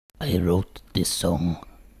I wrote this song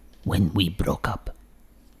when we broke up.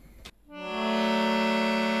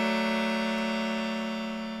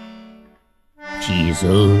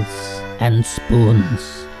 Chisels and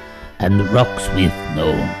spoons and rocks with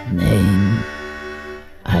no name.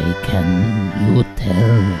 I can you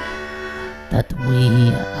tell that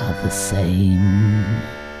we are the same?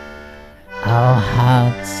 Our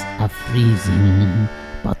hearts are freezing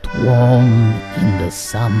but warm in the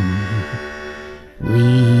sun. We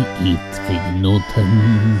eat fig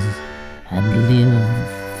Newtons and live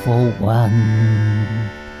for one.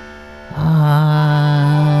 I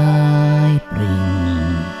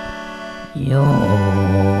bring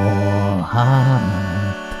your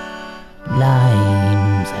heart,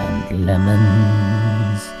 limes and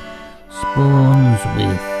lemons, spoons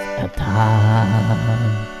with a tart.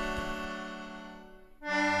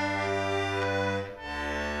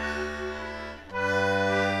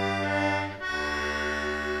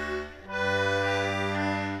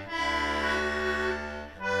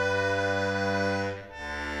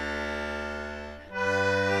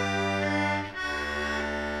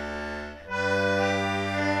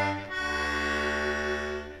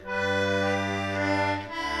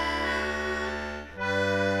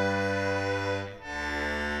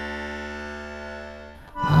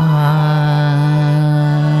 I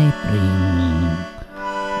bring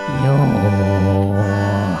your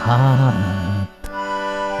heart,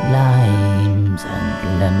 limes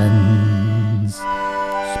and lemons,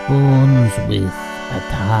 spoons with a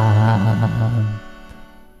tart.